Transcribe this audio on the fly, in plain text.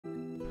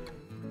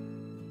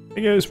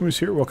Hey guys, Moose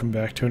here. Welcome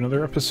back to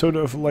another episode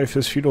of Life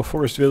is Feudal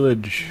Forest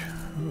Village.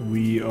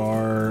 We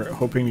are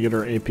hoping to get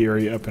our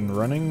apiary up and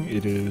running.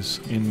 It is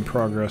in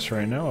progress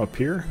right now up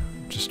here.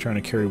 Just trying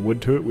to carry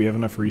wood to it. We have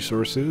enough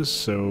resources,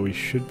 so we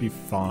should be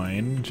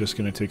fine. Just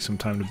going to take some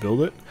time to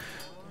build it.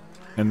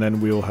 And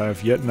then we'll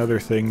have yet another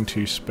thing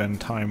to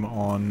spend time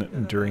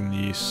on during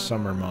the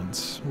summer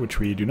months, which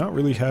we do not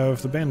really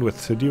have the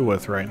bandwidth to deal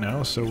with right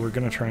now, so we're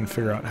going to try and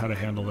figure out how to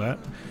handle that.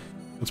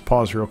 Let's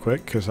pause real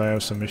quick, because I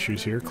have some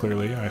issues here,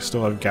 clearly. I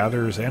still have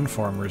gatherers and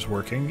farmers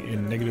working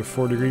in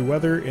 -4-degree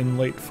weather in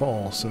late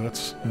fall, so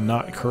that's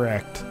not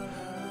correct.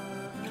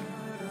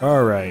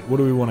 Alright, what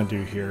do we want to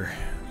do here?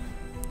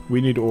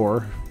 We need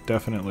ore,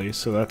 definitely,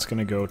 so that's going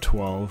to go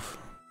 12.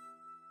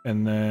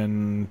 And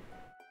then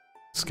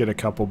let's get a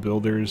couple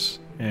builders,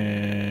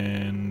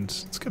 and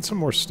let's get some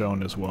more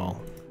stone as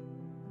well.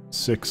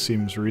 6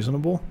 seems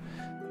reasonable.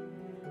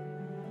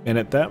 And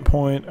at that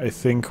point, I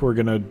think we're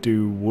gonna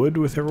do wood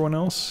with everyone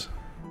else.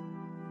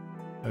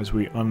 As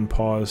we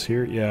unpause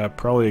here. Yeah,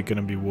 probably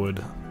gonna be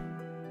wood.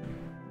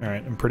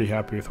 Alright, I'm pretty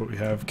happy with what we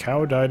have.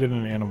 Cow died in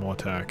an animal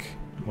attack.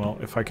 Well,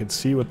 if I could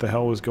see what the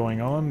hell was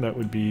going on, that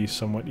would be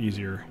somewhat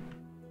easier.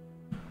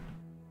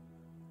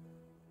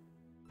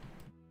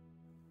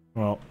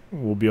 Well,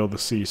 we'll be able to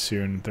see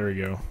soon. There we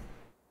go.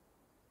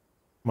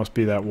 Must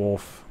be that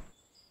wolf.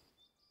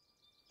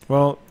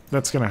 Well,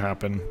 that's gonna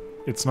happen.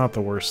 It's not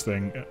the worst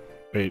thing.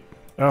 Wait.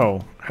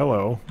 Oh,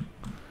 hello.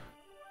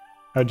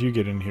 How'd you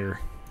get in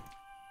here?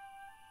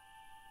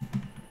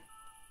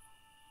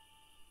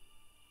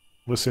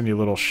 Listen, you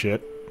little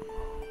shit.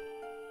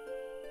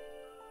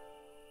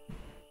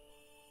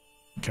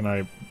 Can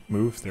I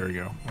move? There we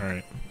go.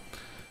 Alright.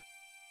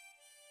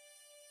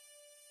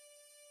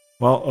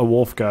 Well, a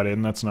wolf got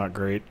in. That's not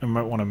great. I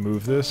might want to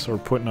move this or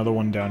put another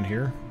one down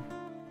here.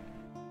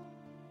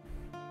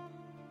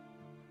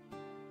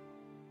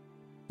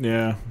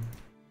 Yeah.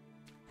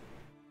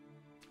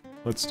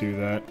 Let's do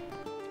that.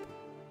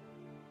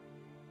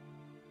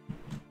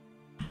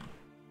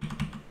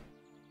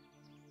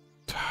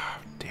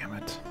 Damn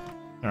it.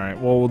 Alright,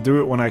 well, we'll do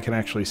it when I can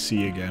actually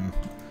see again.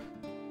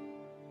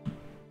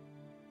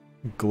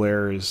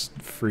 Glare is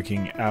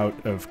freaking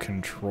out of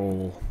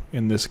control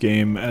in this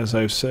game, as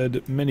I've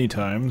said many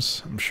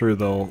times. I'm sure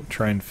they'll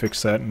try and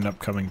fix that in an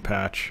upcoming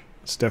patch.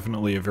 It's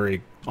definitely a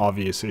very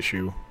obvious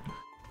issue.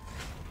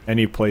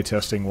 Any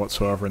playtesting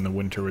whatsoever in the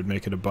winter would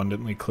make it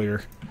abundantly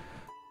clear.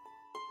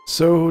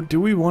 So, do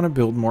we want to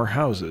build more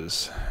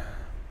houses?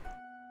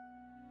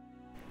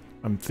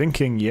 I'm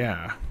thinking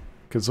yeah.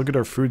 Because look at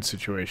our food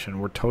situation.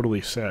 We're totally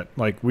set.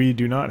 Like, we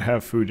do not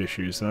have food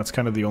issues, and that's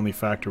kind of the only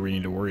factor we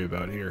need to worry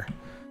about here.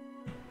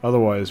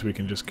 Otherwise, we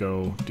can just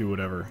go do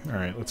whatever.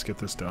 Alright, let's get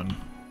this done.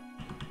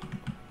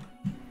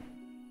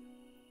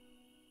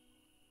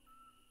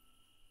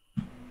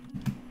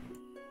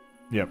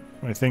 Yep,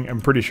 I'm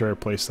pretty sure I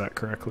placed that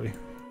correctly.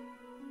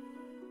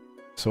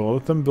 So I'll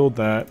let them build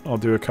that. I'll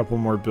do a couple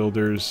more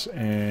builders,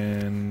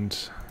 and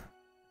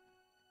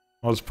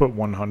I'll just put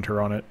one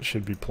hunter on it.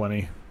 Should be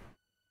plenty.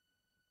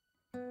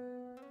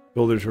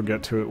 Builders will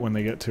get to it when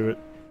they get to it.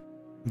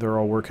 They're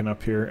all working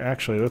up here.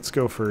 Actually, let's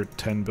go for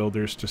 10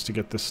 builders just to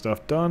get this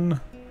stuff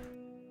done.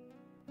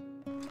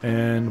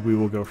 And we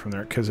will go from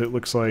there, because it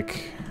looks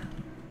like...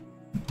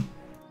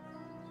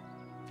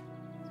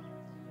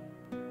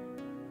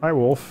 Hi,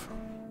 wolf.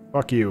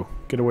 Fuck you.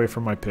 Get away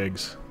from my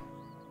pigs.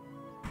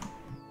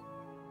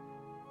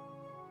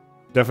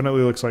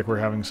 Definitely looks like we're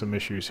having some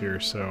issues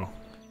here, so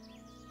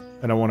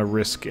I don't want to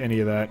risk any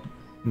of that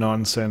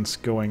nonsense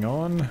going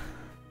on.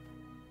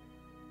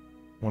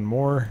 One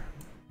more.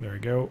 There we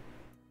go.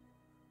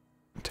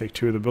 Take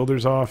 2 of the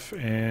builders off,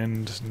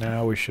 and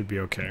now we should be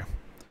okay.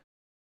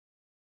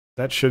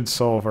 That should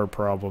solve our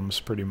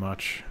problems pretty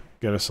much.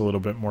 Get us a little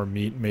bit more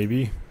meat,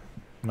 maybe.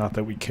 Not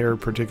that we care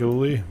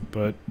particularly,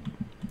 but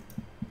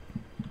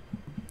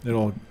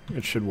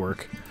it should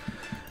work.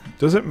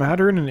 Does it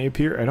matter in an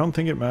apiary? I don't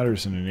think it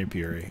matters in an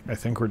apiary. I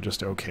think we're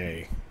just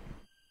okay.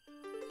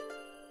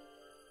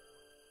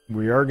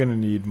 We are going to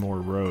need more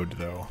road,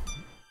 though.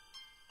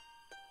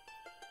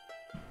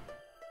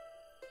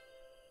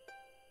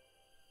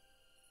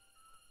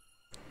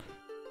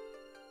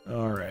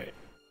 Alright,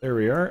 there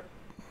we are.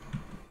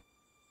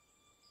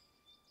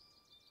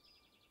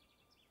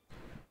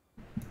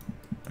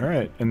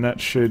 Alright, and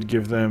that should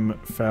give them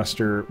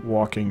faster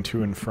walking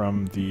to and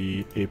from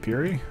the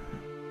apiary.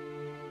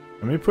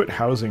 Let me put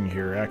housing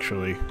here,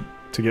 actually,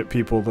 to get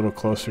people a little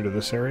closer to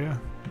this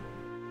area.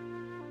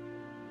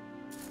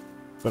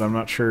 But I'm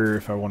not sure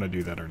if I want to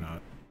do that or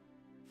not.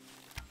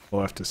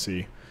 We'll have to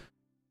see.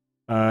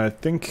 I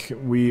think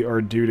we are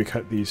due to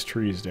cut these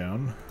trees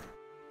down.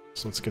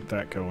 So let's get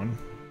that going.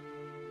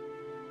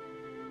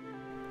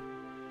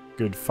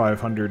 Good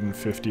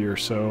 550 or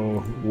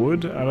so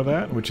wood out of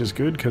that, which is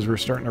good because we're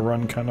starting to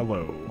run kind of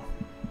low.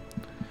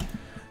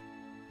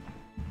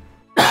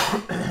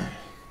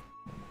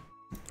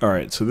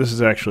 Alright, so this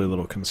is actually a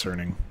little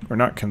concerning. Or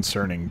not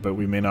concerning, but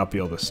we may not be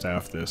able to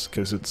staff this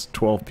because it's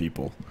 12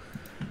 people.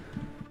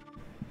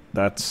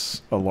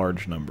 That's a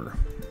large number.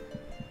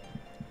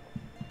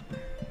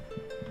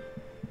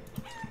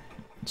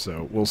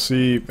 So we'll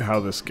see how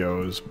this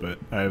goes, but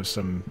I have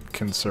some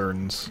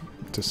concerns,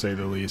 to say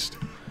the least.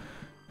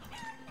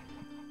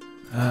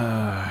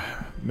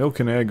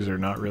 Milk and eggs are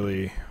not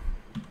really...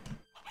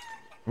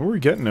 We're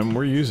getting them,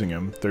 we're using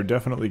them. They're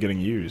definitely getting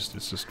used,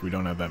 it's just we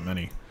don't have that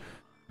many.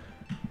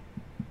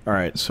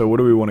 Alright, so what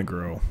do we want to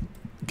grow?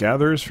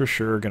 Gatherers for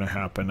sure are going to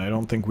happen. I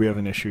don't think we have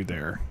an issue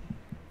there.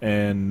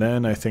 And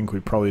then I think we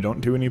probably don't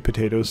do any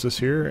potatoes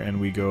this year, and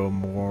we go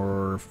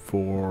more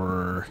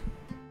for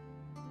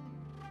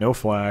no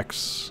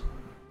flax,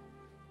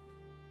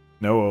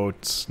 no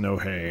oats, no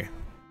hay.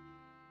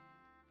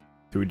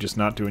 Do we just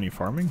not do any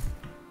farming?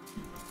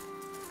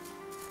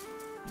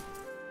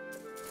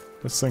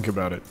 Let's think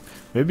about it.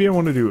 Maybe I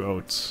want to do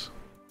oats.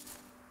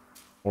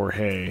 Or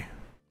hay.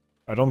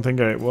 I don't think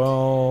I...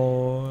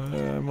 Well,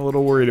 I'm a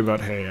little worried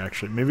about hay,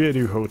 actually. Maybe I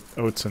do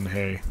oats and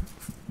hay.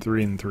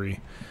 3 and 3.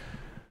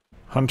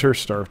 Hunter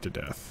starved to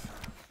death.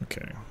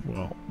 Okay,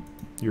 well,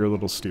 you're a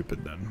little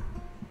stupid then.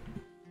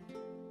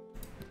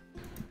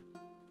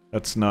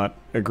 That's not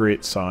a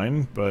great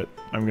sign, but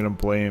I'm gonna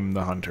blame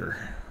the hunter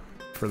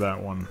for that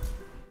one.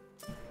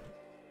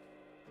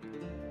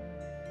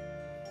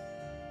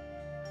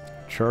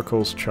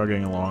 Charcoal's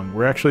chugging along.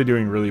 We're actually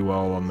doing really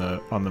well on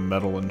the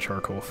metal and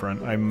charcoal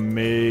front. I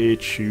may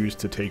choose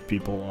to take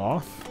people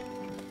off.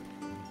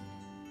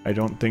 I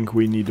don't think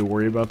we need to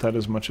worry about that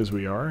as much as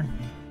we are.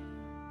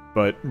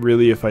 But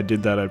really, if I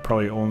did that, I'd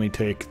probably only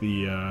take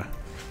the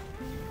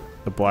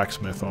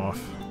blacksmith off,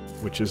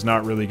 which is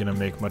not really going to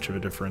make much of a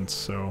difference,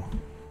 so...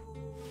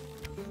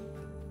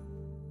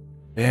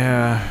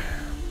 Yeah...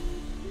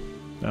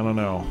 I don't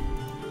know.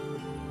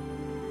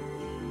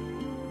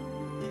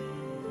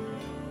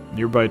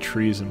 Nearby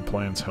trees and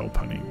plants help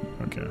honey.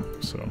 Okay,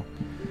 so...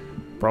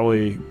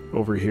 Probably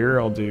over here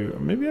I'll do...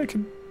 Maybe I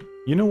could...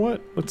 You know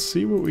what? Let's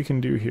see what we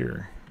can do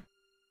here.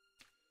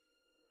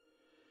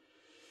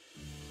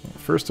 Well,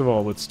 first of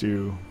all, let's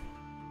do...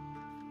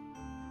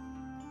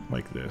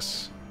 like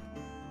this.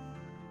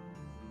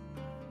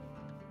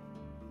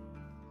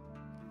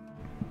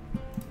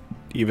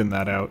 Even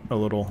that out a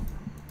little.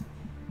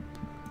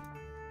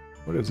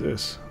 What is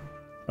this?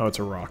 Oh, it's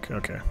a rock.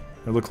 Okay.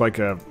 It looked like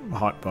a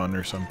hot bun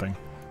or something.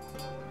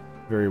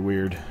 Very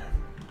weird.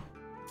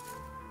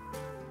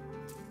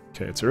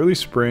 Okay, it's early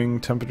spring.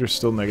 Temperature's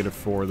still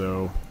 -4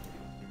 though.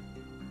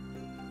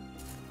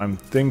 I'm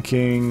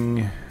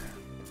thinking...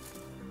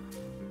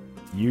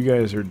 You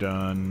guys are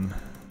done.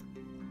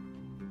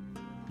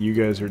 You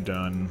guys are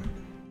done.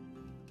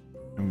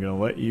 I'm gonna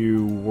let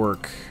you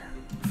work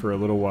for a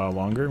little while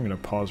longer. I'm gonna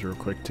pause real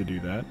quick to do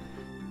that.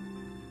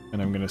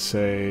 And I'm gonna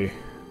say...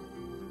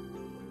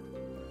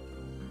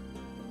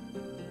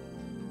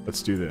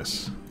 Let's do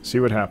this. See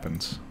what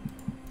happens.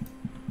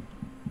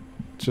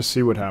 Just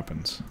see what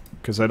happens.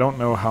 Because I don't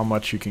know how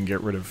much you can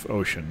get rid of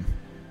ocean.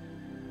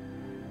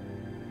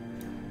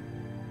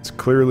 It's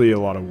clearly a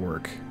lot of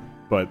work.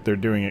 But they're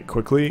doing it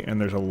quickly, and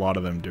there's a lot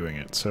of them doing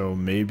it. So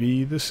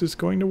maybe this is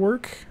going to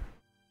work?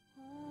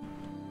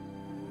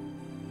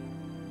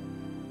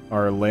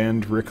 Our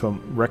land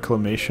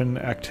reclamation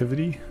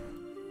activity,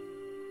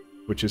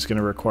 which is going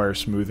to require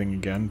smoothing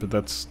again, but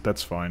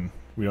that's fine.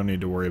 We don't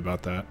need to worry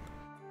about that.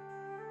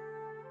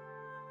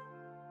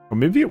 Well,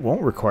 maybe it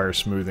won't require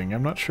smoothing.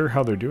 I'm not sure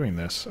how they're doing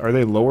this. Are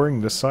they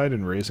lowering this side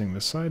and raising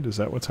this side? Is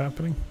that what's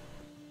happening?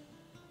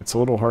 It's a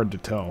little hard to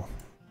tell.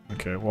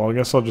 Okay, well I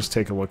guess I'll just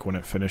take a look when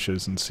it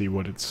finishes and see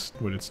what it's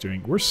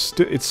doing.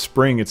 It's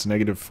spring, it's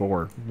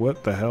 -4.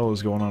 What the hell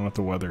is going on with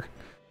the weather?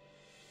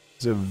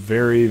 It's a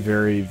very,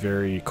 very,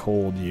 very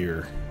cold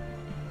year.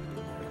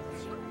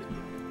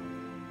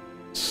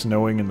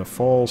 Snowing in the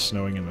fall,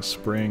 snowing in the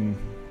spring,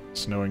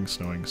 snowing,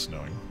 snowing,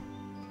 snowing.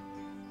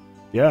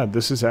 Yeah,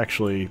 this is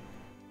actually...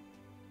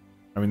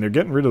 I mean, they're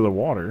getting rid of the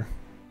water.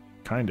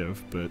 Kind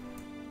of, but...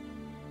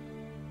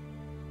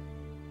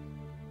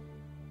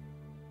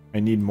 I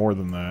need more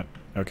than that.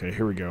 Okay,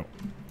 here we go.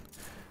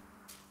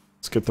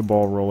 Let's get the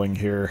ball rolling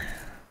here.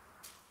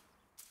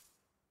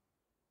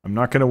 I'm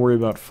not going to worry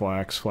about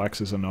flax.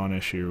 Flax is a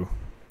non-issue.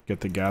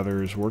 Get the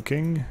gatherers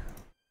working.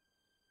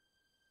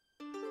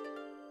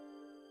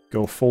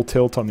 Go full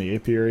tilt on the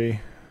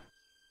apiary.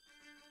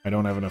 I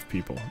don't have enough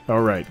people.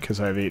 Oh, right, because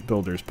I have 8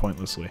 builders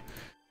pointlessly.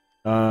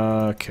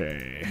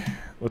 Okay.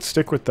 Let's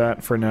stick with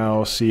that for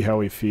now, see how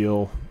we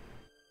feel.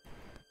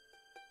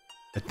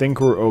 I think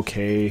we're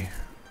okay.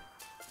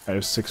 I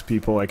have 6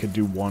 people, I could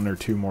do 1 or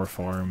 2 more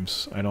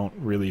farms. I don't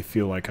really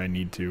feel like I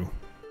need to.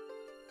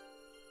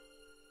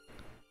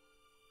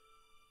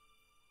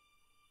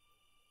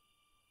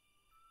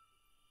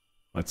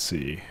 Let's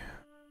see.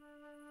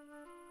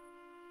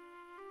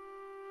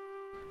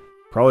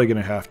 Probably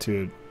gonna have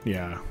to,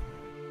 yeah.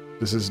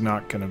 This is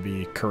not gonna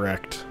be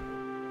correct.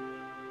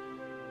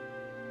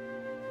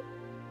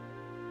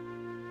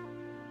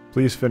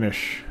 Please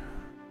finish,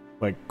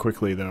 like,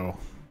 quickly though.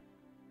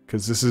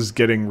 Because this is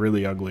getting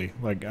really ugly.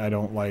 Like, I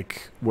don't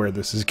like where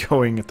this is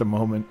going at the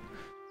moment.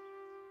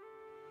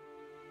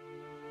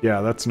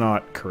 Yeah, that's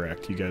not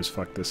correct. You guys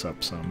fucked this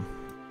up some.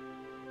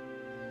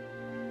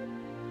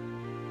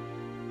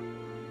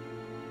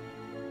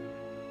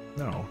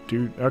 No,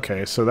 dude.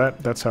 Okay, so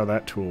that's how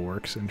that tool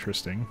works.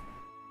 Interesting.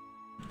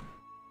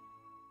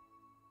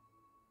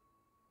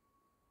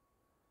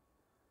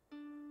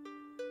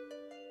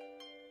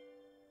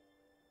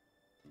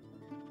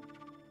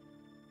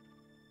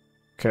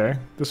 Okay,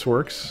 this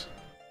works.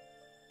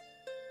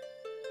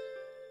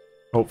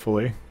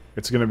 Hopefully.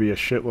 It's going to be a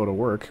shitload of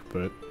work,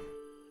 but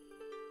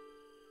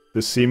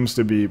this seems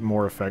to be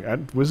more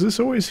effective. Was this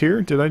always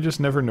here? Did I just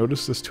never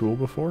notice this tool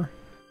before?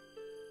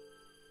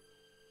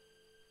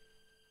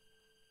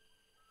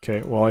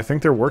 Okay, well I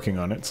think they're working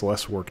on it. It's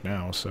less work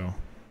now, so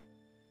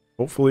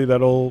hopefully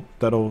that'll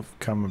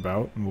come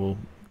about and we'll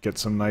get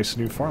some nice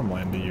new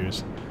farmland to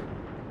use.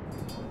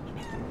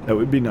 That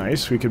would be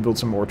nice. We could build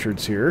some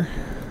orchards here.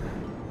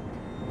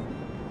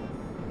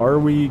 Are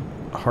we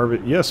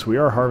Yes, we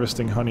are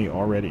harvesting honey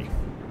already.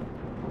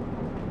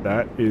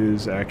 That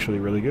is actually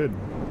really good.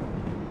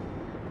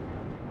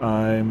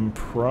 I'm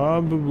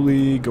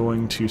probably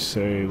going to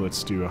say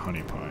let's do a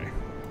honey pie.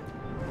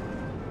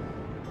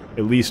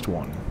 At least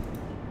one.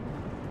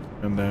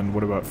 And then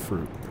what about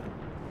fruit?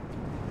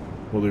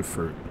 We'll do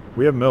fruit.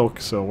 We have milk,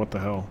 so what the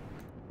hell.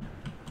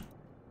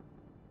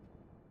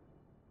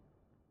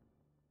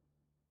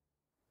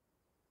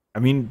 I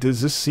mean,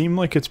 does this seem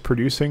like it's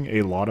producing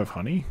a lot of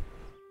honey?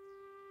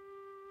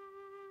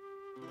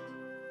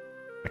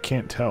 I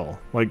can't tell.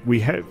 Like, we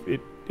had...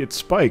 It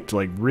spiked,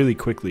 like, really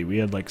quickly. We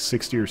had, like,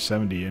 60 or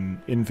 70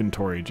 in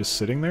inventory just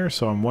sitting there,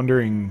 so I'm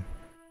wondering...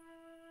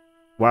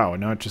 Wow,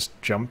 now it just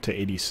jumped to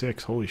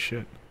 86. Holy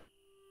shit.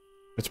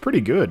 It's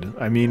pretty good.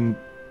 I mean,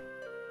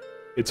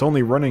 it's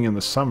only running in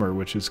the summer,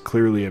 which is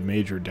clearly a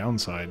major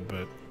downside,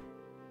 but...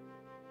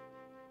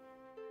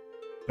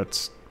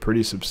 That's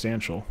pretty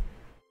substantial.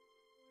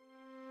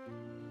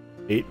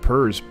 8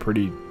 per is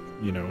pretty,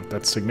 you know,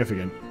 that's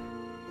significant.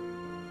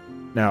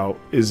 Now,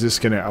 is this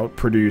going to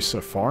outproduce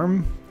a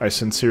farm? I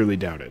sincerely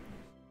doubt it.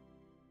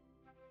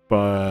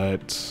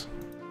 But...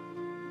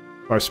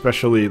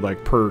 especially,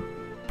 like, per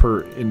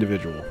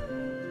individual.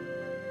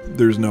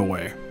 There's no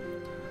way.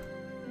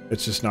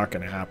 It's just not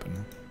going to happen.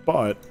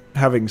 But,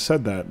 having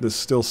said that, this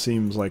still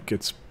seems like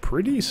it's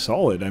pretty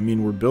solid. I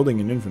mean, we're building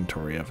an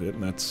inventory of it,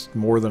 and that's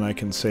more than I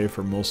can say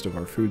for most of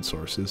our food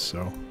sources,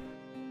 so...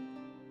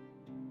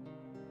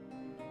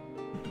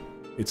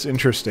 It's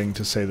interesting,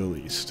 to say the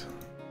least.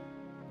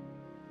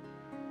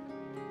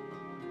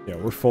 Yeah,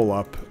 we're full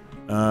up.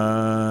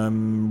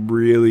 I'm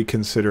really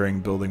considering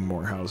building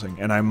more housing,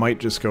 and I might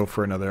just go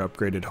for another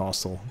upgraded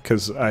hostel,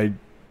 because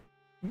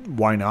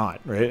why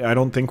not, right? I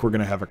don't think we're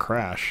going to have a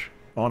crash,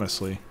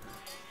 honestly.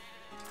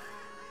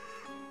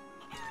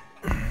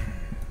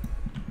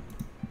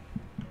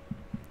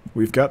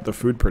 We've got the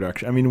food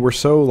production. I mean, we're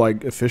so,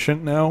 like,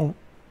 efficient now,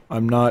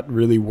 I'm not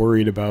really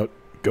worried about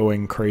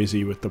going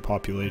crazy with the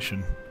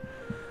population.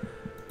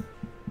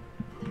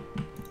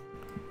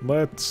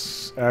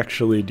 Let's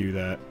actually do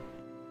that.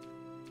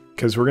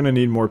 Because we're going to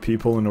need more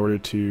people in order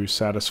to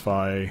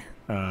satisfy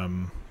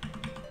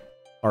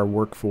our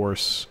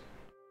workforce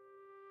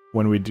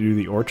when we do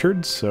the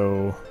orchards,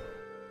 so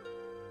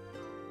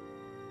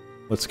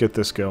let's get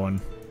this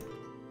going.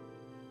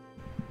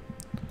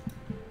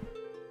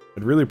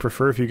 I'd really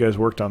prefer if you guys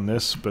worked on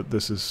this, but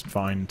this is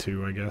fine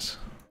too, I guess.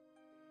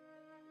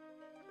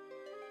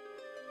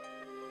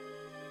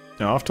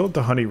 Now, I'll have to let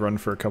the honey run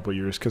for a couple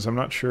years, because I'm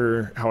not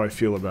sure how I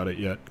feel about it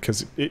yet,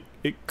 because it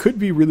could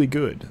be really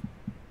good.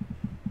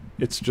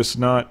 It's just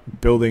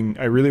not building...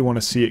 I really want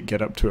to see it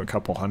get up to a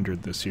couple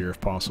hundred this year,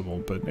 if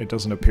possible, but it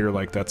doesn't appear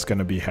like that's going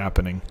to be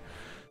happening.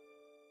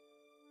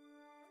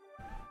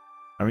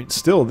 I mean,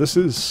 still, this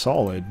is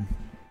solid.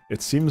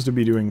 It seems to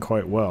be doing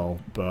quite well,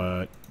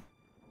 but...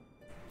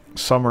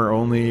 Summer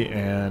only,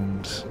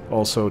 and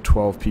also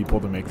 12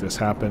 people to make this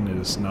happen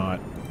is not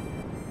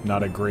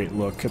a great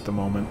look at the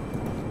moment.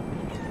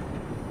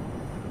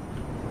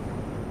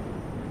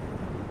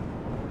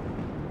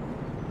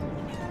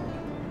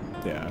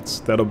 Yeah,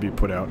 that'll be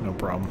put out, no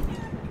problem.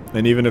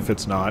 And even if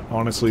it's not,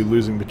 honestly,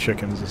 losing the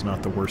chickens is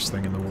not the worst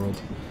thing in the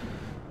world.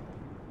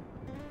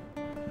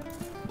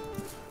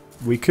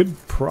 We could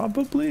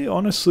probably,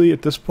 honestly,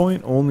 at this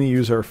point, only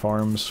use our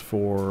farms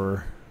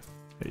for...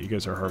 Yeah, you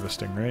guys are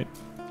harvesting, right?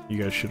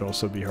 You guys should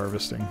also be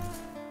harvesting.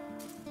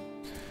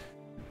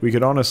 We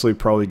could honestly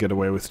probably get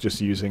away with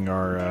just using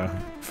our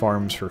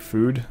farms for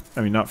food.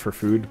 I mean, not for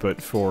food, but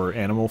for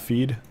animal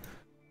feed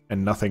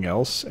and nothing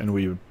else, and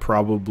we would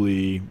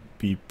probably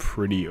be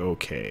pretty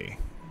okay.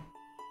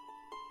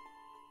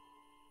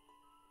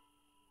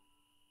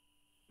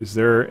 Is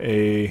there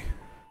a...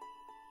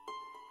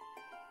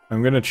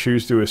 I'm gonna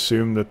choose to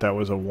assume that that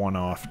was a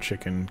one-off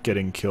chicken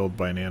getting killed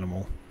by an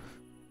animal.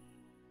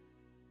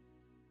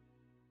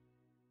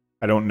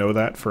 I don't know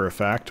that for a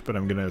fact, but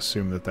I'm gonna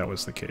assume that that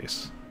was the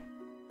case.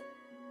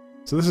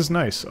 So this is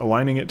nice.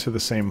 Aligning it to the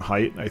same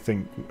height, I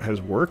think,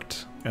 has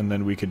worked, and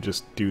then we could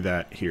just do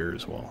that here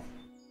as well.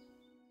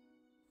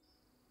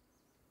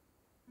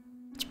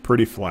 It's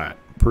pretty flat.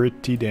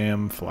 Pretty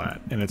damn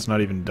flat. And it's not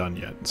even done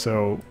yet.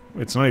 So,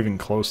 it's not even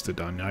close to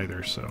done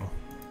either, so...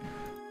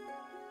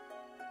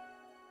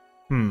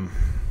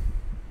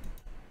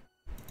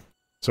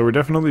 So we're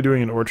definitely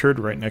doing an orchard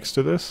right next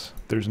to this.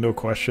 There's no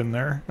question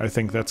there. I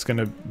think that's going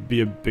to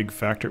be a big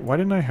factor. Why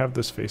didn't I have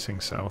this facing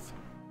south?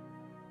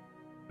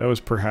 That was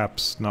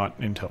perhaps not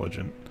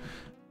intelligent.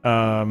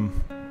 Nah,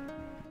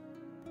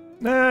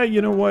 you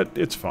know what?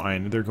 It's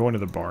fine. They're going to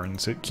the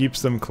barns. It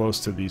keeps them close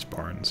to these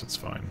barns. It's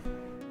fine.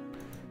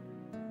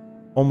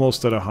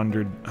 Almost at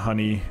 100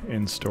 honey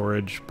in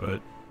storage,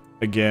 but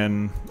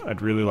again,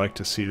 I'd really like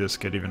to see this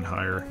get even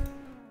higher.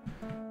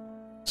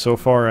 So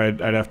far, I'd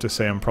have to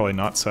say I'm probably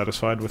not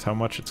satisfied with how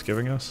much it's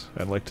giving us.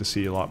 I'd like to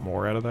see a lot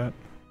more out of that.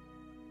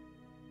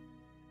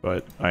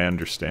 But I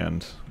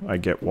understand. I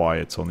get why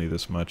it's only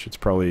this much. It's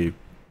probably...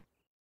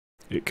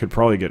 It could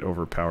probably get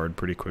overpowered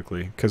pretty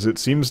quickly. Because it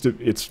seems to...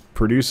 It's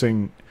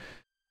producing...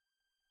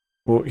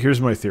 Well, here's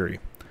my theory.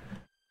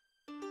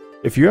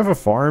 If you have a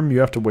farm, you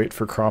have to wait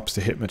for crops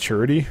to hit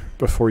maturity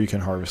before you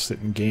can harvest it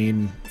and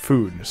gain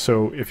food.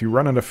 So if you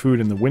run out of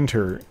food in the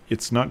winter,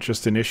 it's not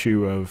just an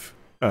issue of...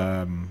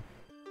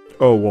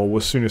 oh, well,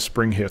 as soon as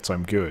spring hits,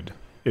 I'm good.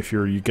 If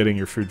you're getting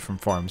your food from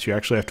farms, you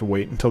actually have to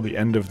wait until the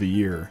end of the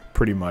year,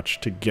 pretty much,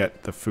 to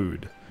get the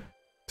food,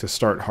 to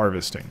start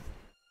harvesting.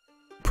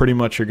 Pretty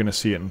much you're going to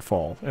see it in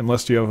fall,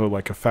 unless you have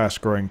like a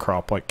fast-growing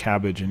crop like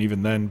cabbage, and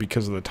even then,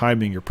 because of the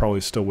timing, you're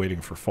probably still waiting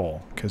for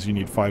fall, because you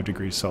need 5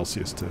 degrees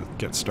Celsius to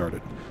get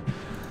started.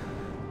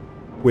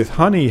 With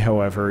honey,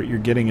 however, you're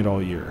getting it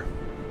all year.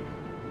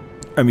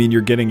 I mean,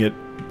 you're getting it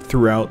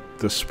throughout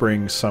the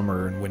spring,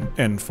 summer,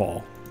 and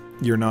fall.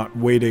 You're not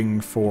waiting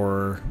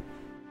for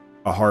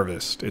a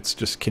harvest. It's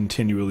just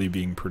continually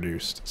being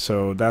produced.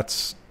 So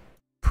that's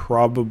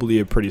probably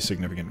a pretty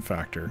significant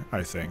factor,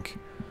 I think,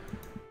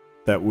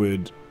 that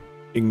would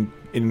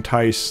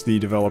entice the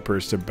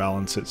developers to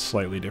balance it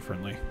slightly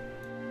differently.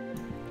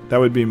 That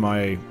would be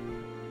my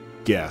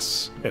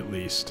guess, at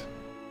least.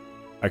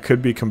 I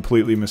could be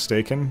completely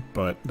mistaken,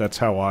 but that's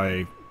how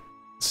I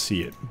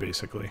see it,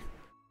 basically.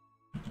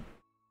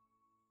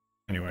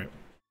 Anyway,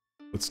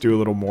 let's do a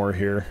little more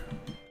here.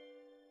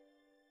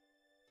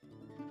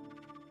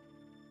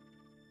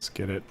 Let's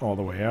get it all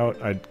the way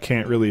out. I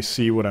can't really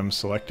see what I'm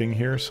selecting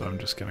here, so I'm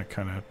just going to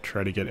kind of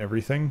try to get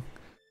everything.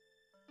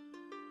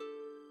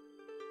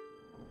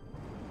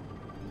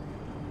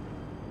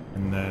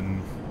 And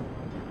then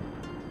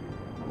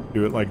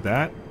do it like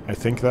that. I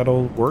think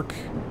that'll work.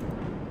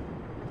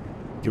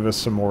 Give us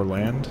some more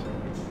land,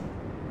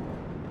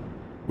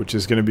 which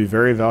is going to be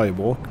very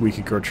valuable. We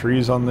could grow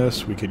trees on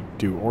this. We could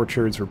do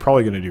orchards. We're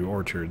probably going to do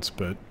orchards,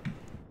 but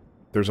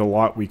there's a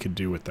lot we could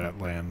do with that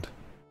land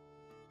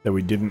that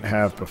we didn't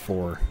have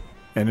before.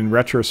 And in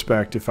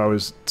retrospect, if I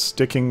was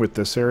sticking with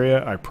this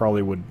area, I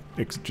probably would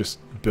just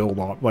build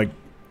off, like,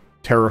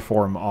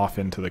 terraform off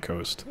into the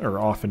coast, or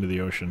off into the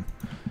ocean.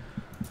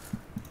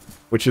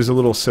 Which is a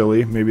little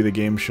silly. Maybe the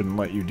game shouldn't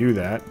let you do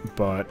that,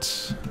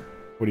 but...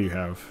 What do you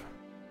have?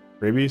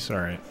 Rabies?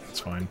 Alright,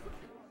 that's fine.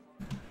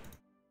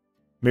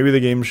 Maybe the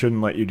game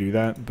shouldn't let you do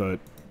that,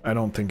 but I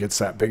don't think it's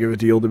that big of a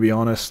deal, to be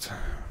honest.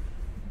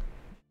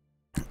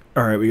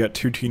 Alright, we got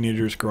 2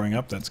 teenagers growing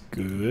up. That's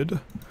good.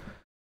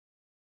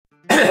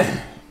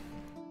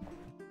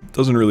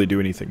 Doesn't really do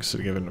anything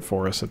significant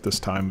for us at this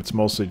time. It's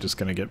mostly just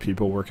going to get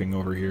people working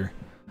over here.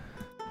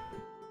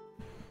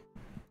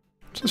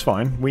 Which is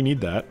fine. We need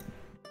that.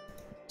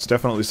 It's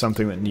definitely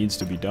something that needs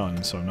to be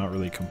done, so I'm not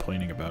really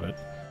complaining about it.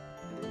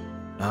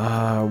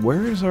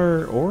 Where is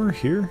our ore?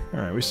 Here?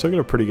 Alright, we still got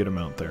a pretty good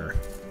amount there.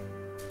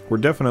 We're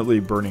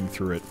definitely burning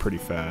through it pretty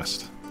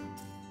fast.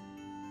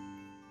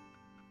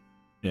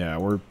 Yeah,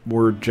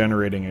 we're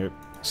generating a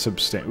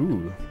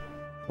ooh,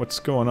 what's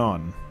going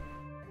on?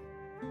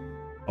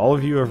 All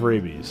of you have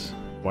rabies.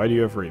 Why do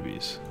you have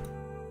rabies?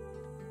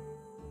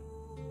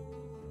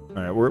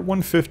 Alright, we're at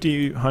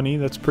 150 honey.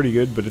 That's pretty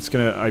good, but it's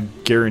gonna... I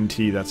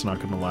guarantee that's not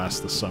gonna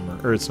last the summer.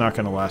 Or it's not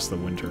gonna last the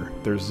winter.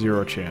 There's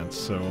 0 chance,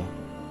 so...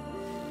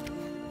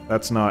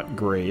 That's not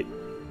great.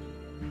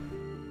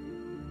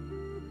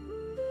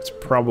 It's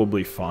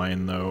probably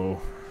fine,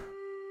 though.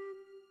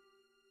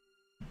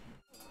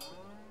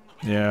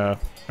 Yeah,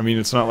 I mean,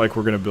 it's not like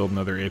we're gonna build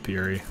another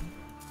apiary.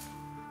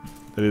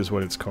 That is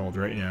what it's called,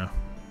 right? Yeah.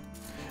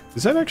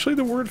 Is that actually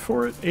the word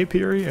for it?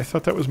 Apiary? I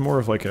thought that was more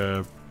of like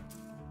a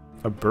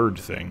bird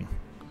thing.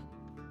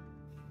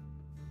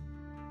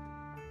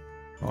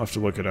 I'll have to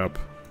look it up.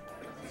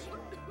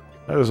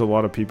 That is a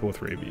lot of people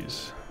with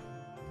rabies.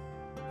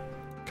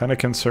 Kind of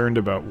concerned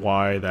about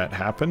why that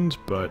happened,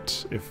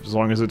 but as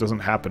long as it doesn't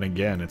happen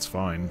again, it's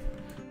fine.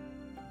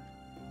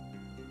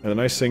 And the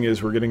nice thing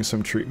is we're getting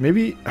some tree...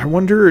 Maybe, I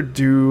wonder,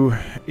 do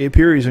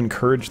apiaries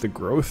encourage the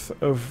growth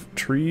of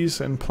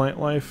trees and plant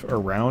life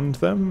around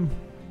them?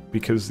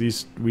 Because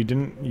we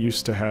didn't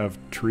used to have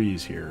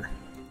trees here.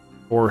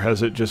 Or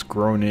has it just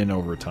grown in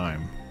over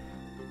time?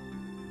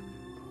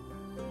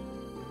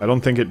 I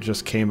don't think it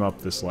just came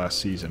up this last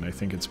season. I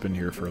think it's been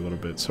here for a little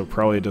bit, so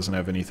probably it doesn't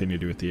have anything to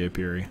do with the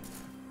apiary.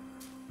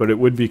 But it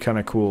would be kind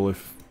of cool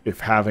if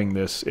having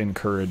this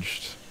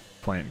encouraged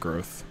plant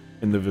growth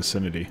in the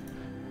vicinity.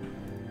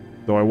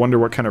 Though I wonder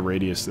what kind of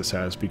radius this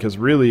has, because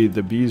really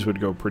the bees would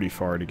go pretty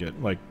far to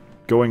get, like,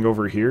 going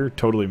over here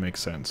totally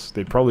makes sense.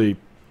 They'd probably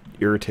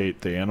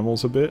irritate the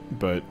animals a bit,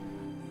 but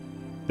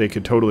they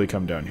could totally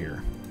come down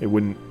here. It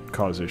wouldn't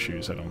cause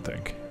issues, I don't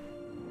think.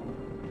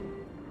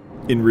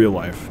 In real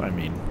life, I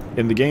mean.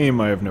 In the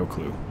game, I have no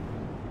clue.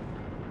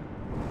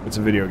 It's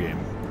a video game.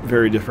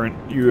 Very different.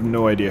 You have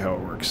no idea how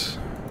it works.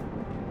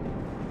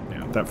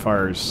 Yeah, that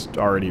fire's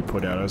already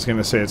put out. I was going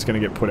to say it's going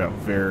to get put out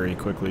very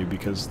quickly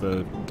because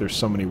there's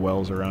so many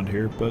wells around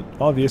here, but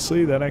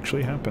obviously that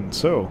actually happened.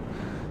 So,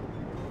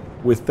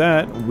 with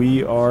that,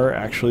 we are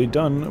actually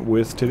done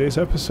with today's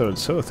episode.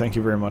 So, thank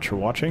you very much for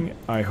watching.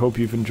 I hope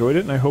you've enjoyed it,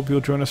 and I hope you'll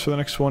join us for the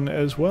next one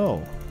as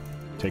well.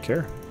 Take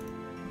care.